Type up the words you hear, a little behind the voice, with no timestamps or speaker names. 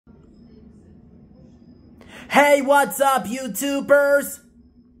Hey, what's up, YouTubers?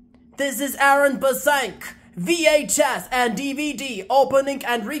 This is Aaron Basank, VHS and DVD opening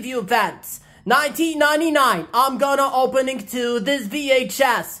and review events. 1999, I'm gonna opening to this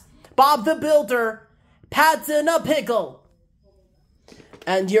VHS. Bob the Builder, Pat's in a Pickle.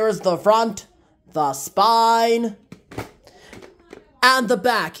 And here's the front, the spine, and the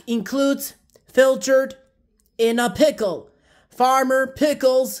back includes Pilchard in a Pickle, Farmer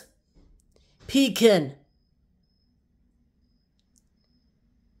Pickle's Pecan,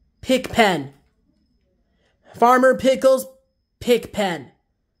 Pickpen, Farmer Pickle's Pickpen,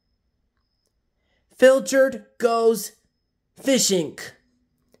 Pilchard Goes Fishing,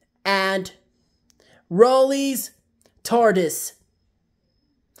 and Rolly's Tortoise,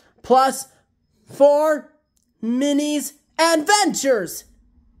 plus 4 minis adventures.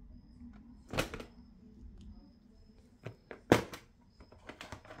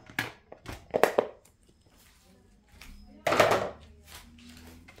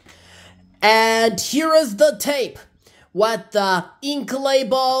 And here is the tape with the ink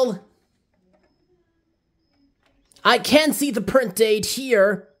label. I can't see the print date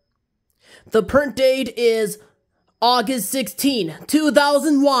here. The print date is August 16,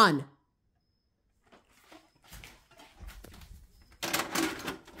 2001.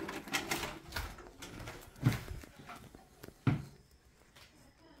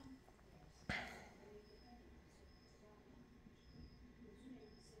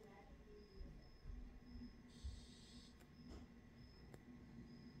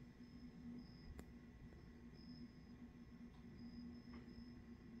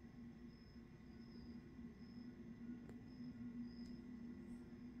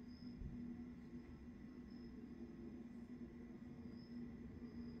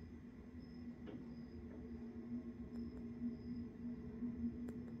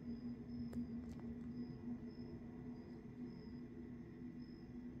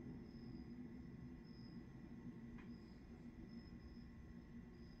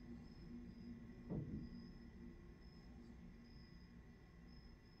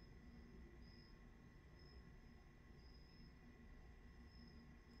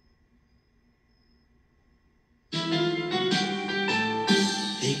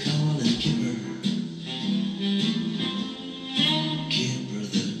 They call him Kipper, Kipper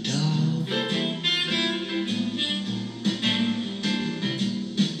the dog.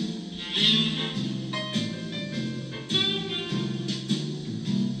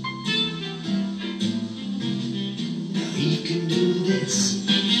 Now he can do this.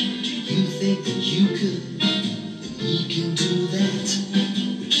 Do you think that you could? Then he can do that,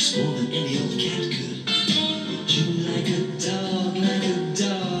 which is more than any old cat could. Would you like a dog, like a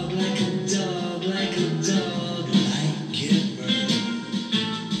dog, like a dog, like a dog, like Kipper?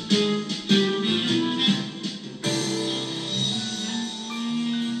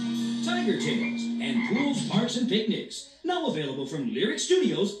 Tiger Tales and Pools, Parks, and Picnics. Now available from Lyric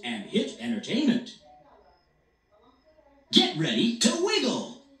Studios and Hit Entertainment. Get ready to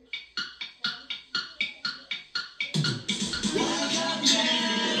wiggle.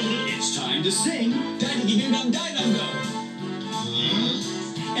 It's time to sing.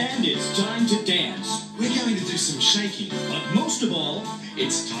 And it's time to dance. We're going to do some shaking. But most of all,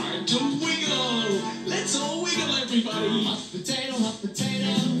 It's time to wiggle. Let's all wiggle, everybody. Hot potato,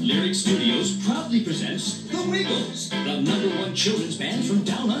 Lyric Studios proudly presents The Wiggles, the #1 children's band from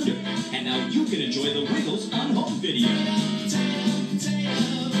Down Under. And now you can enjoy The Wiggles on home video.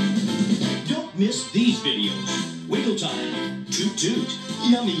 Don't miss these videos. Wiggle Time, Toot Toot,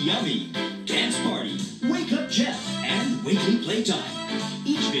 Yummy Yummy, Dance Party, Wake Up Jeff, and Wiggly Playtime.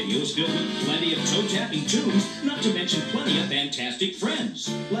 Each video is filled with plenty of toe-tapping tunes, not to mention plenty of fantastic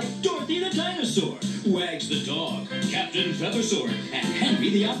friends, like Dorothy the Dinosaur, Wags the Dog, Captain Feathersword, and Henry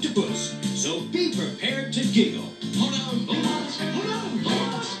the Octopus. So be prepared to giggle. Hold on, hold on, hold on,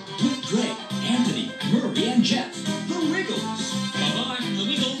 hold on. With Greg, Anthony, Murray, and Jeff, The Wiggles. Bye-bye, the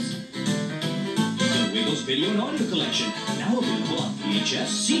Wiggles. The Wiggles Video and Audio Collection, now available on VHS,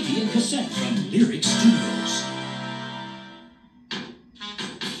 CD, and cassette from Lyric Studios.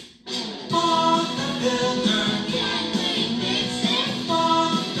 Bob the Builder. Can we fix it?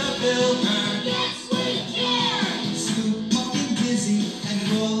 Bob the Builder. Yes, we can. Scoop, Pop, and Dizzy, and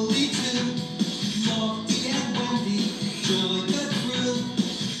Rolly too. Lofty and Wendy, join the crew.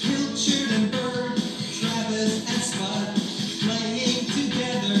 Pilchard and Bird, Travis and Spud, playing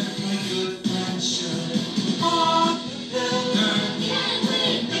together like good friends should. Bob the Builder. Can we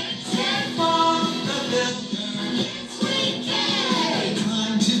fix it? Bob the Builder.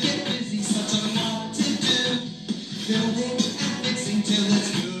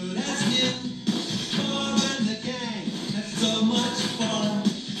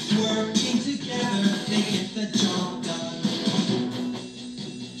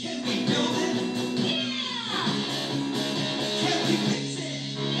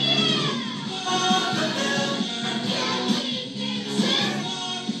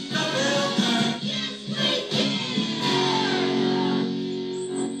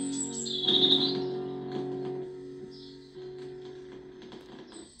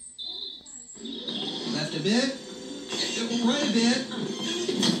 Left a bit. Right a bit.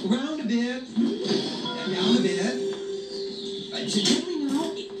 Round a bit. Down a bit. Gently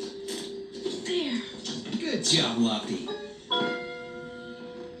now. There. Good job, Lofty.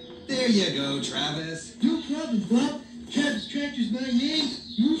 There you go, Travis. No problem, Bob. Travis Tractor's my name.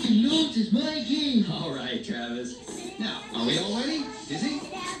 Moving notes is my game. All right, Travis. Now, are we all ready? Dizzy?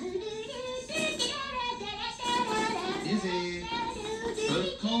 Dizzy.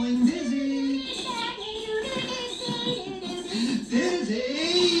 Calling Dizzy.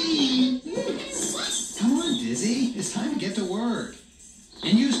 Dizzy! Come on, Dizzy. It's time to get to work.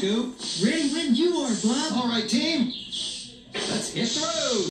 And you, Scoop. Ready when you are, Bob. All right, team. Let's hit the road.